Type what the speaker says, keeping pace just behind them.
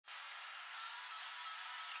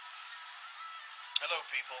Hello,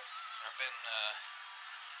 people. I've been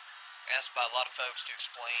asked by a lot of folks to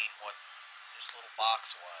explain what this little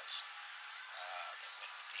box was that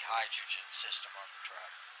went with the hydrogen system on the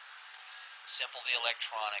truck. Simple the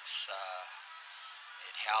electronics.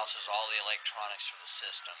 It houses all the electronics for the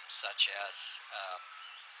system, such as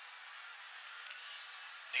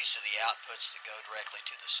these are the outputs that go directly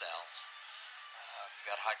to the cell.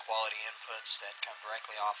 We've got high quality inputs that come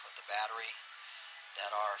directly off of the battery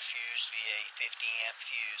that are fused via a 50 amp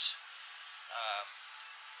fuse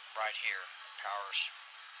right here. It powers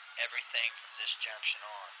everything from this junction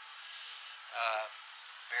on.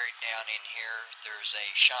 Buried down in here, there's a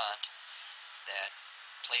shunt that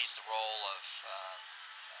plays the role of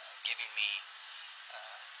giving me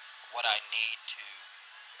what I need to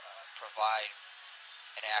provide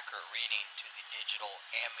an accurate reading to the digital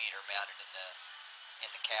ammeter mounted in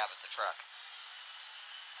the cab of the truck.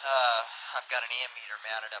 I've got an ammeter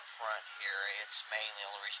mounted up front here. It's mainly the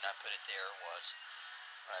only reason I put it there was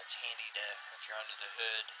it's handy to, if you're under the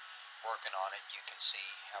hood working on it, you can see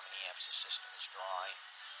how many amps the system is drawing.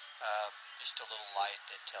 Just a little light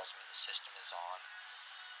that tells me the system is on.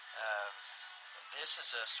 This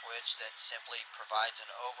is a switch that simply provides an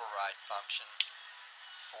override function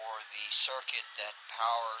for the circuit that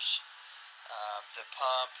powers the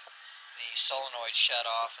pump, the solenoid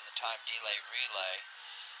shutoff, and the time delay relay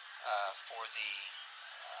for the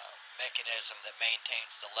mechanism that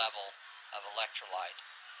maintains the level of electrolyte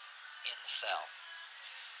in the cell.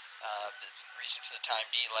 The reason for the time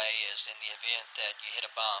delay is in the event that you hit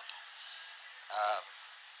a bump,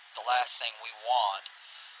 the last thing we want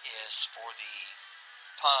is for the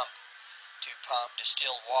pump to pump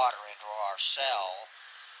distilled water into our cell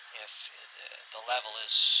if the level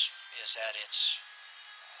is at its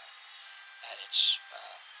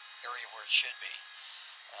area where it should be.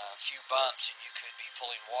 A few bumps and you could be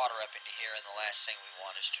pulling water up into here, and the last thing we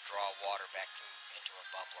want is to draw water back through into a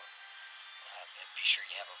bubbler. And be sure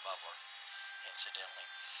you have a bubbler, incidentally.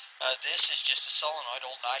 This is just a solenoid,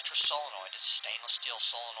 old nitrous solenoid. It's a stainless steel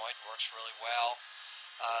solenoid, works really well.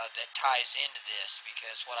 That ties into this,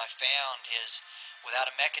 because what I found is without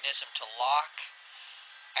a mechanism to lock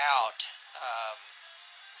out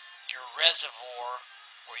your reservoir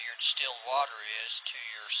where your distilled water is to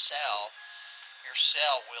your cell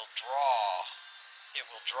will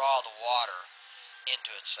draw the water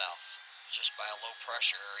into itself just by a low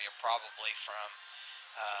pressure area, probably from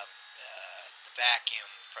the vacuum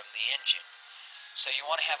from the engine. So you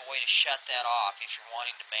want to have a way to shut that off if you're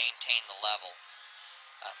wanting to maintain the level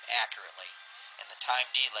accurately, and the time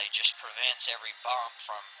delay just prevents every bump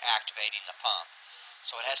from activating the pump.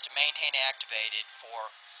 So it has to maintain activated for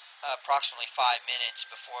approximately 5 minutes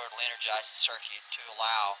before it will energize the circuit to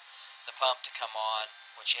allow the pump to come on,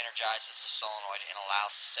 which energizes the solenoid and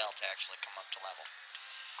allows the cell to actually come up to level.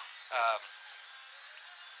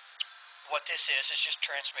 What this is just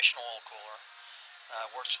transmission oil cooler.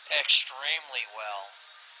 Works extremely well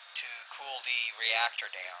to cool the reactor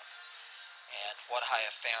down. And what I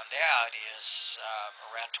have found out is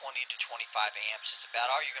around 20 to 25 amps is about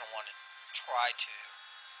all you're going to want to try to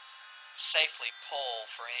safely pull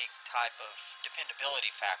for any type of dependability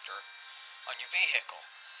factor on your vehicle.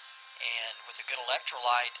 And with a good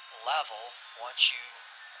electrolyte level, once you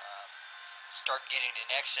start getting in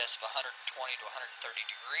excess of 120 to 130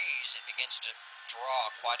 degrees, it begins to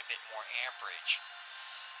draw quite a bit more amperage.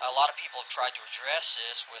 A lot of people have tried to address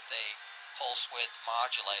this with a pulse width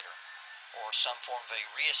modulator or some form of a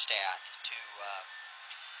rheostat to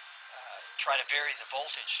try to vary the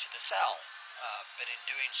voltage to the cell. But in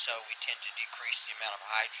doing so, we tend to decrease the amount of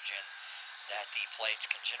hydrogen that the plates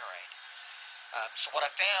can generate. So what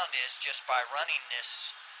I found is just by running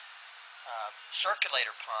this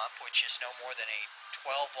circulator pump, which is no more than a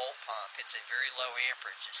 12 volt pump, it's a very low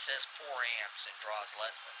amperage. It says 4 amps and draws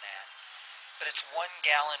less than that. But it's 1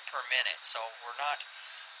 gallon per minute, so we're not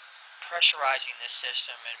pressurizing this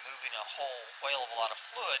system and moving a whole whale of a lot of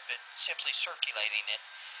fluid, but simply circulating it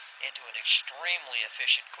into an extremely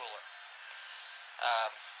efficient cooler.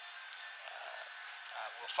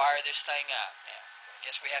 We'll fire this thing up. Now, I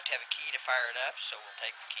guess we have to have a key to fire it up, so we'll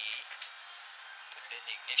take the key, put it in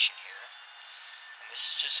the ignition here. And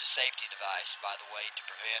this is just a safety device, by the way, to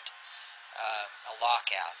prevent a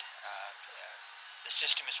lockout. The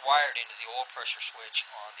system is wired into the oil pressure switch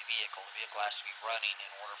on the vehicle. The vehicle has to be running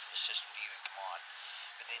in order for the system to even come on.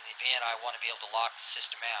 But in the event I want to be able to lock the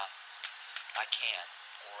system out, I can.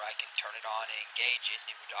 Or I can turn it on and engage it,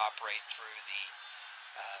 and it would operate through the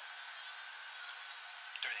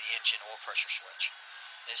engine oil pressure switch.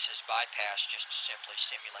 This is bypassed just to simply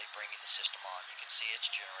simulate bringing the system on. You can see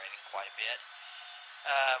it's generating quite a bit.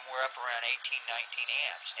 we're up around 18, 19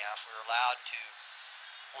 amps. Now, if we're allowed to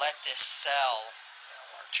let this cell,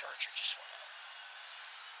 our charger just went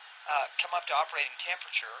out, come up to operating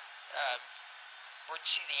temperature, we'd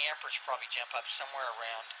see the amperage probably jump up somewhere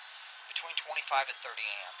around between 25 and 30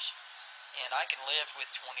 amps. And I can live with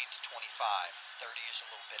 20 to 25. 30 is a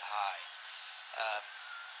little bit high.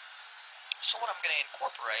 So what I'm going to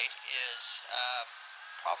incorporate is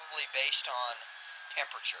probably based on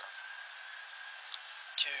temperature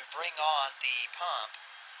to bring on the pump,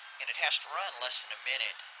 and it has to run less than a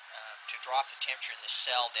minute to drop the temperature in the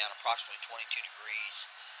cell down approximately 22 degrees.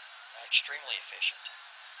 Extremely efficient.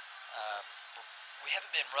 We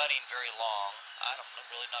haven't been running very long. I'm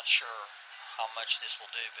really not sure how much this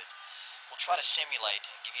will do, but we'll try to simulate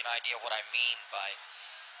and give you an idea of what I mean by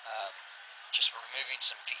just removing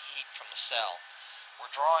some heat from the cell.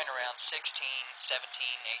 We're drawing around 16, 17,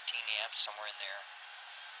 18 amps, somewhere in there,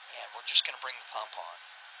 and we're just going to bring the pump on.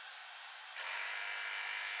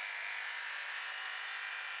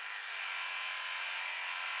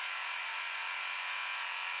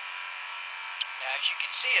 Now, as you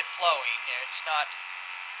can see it flowing, it's not,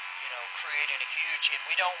 creating a huge, and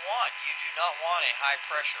you do not want a high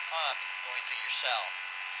pressure pump going through your cell.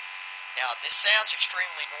 Now, this sounds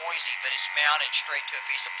extremely noisy, but it's mounted straight to a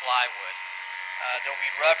piece of plywood. There'll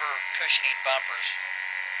be rubber cushioning bumpers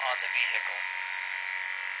on the vehicle.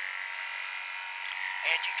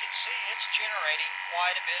 And you can see it's generating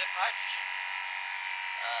quite a bit of hydrogen.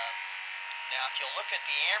 Now, if you'll look at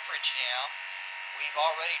the amperage now, we've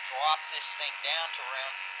already dropped this thing down to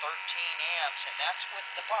around 13 amps, and that's with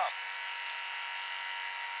the pump.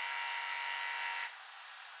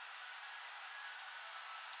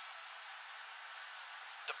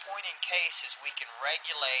 The point in case is we can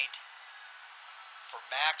regulate for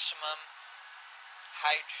maximum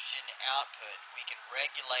hydrogen output. We can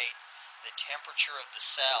regulate the temperature of the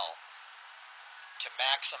cell to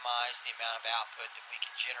maximize the amount of output that we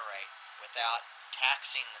can generate without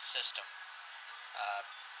taxing the system.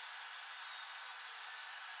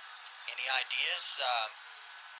 Any ideas?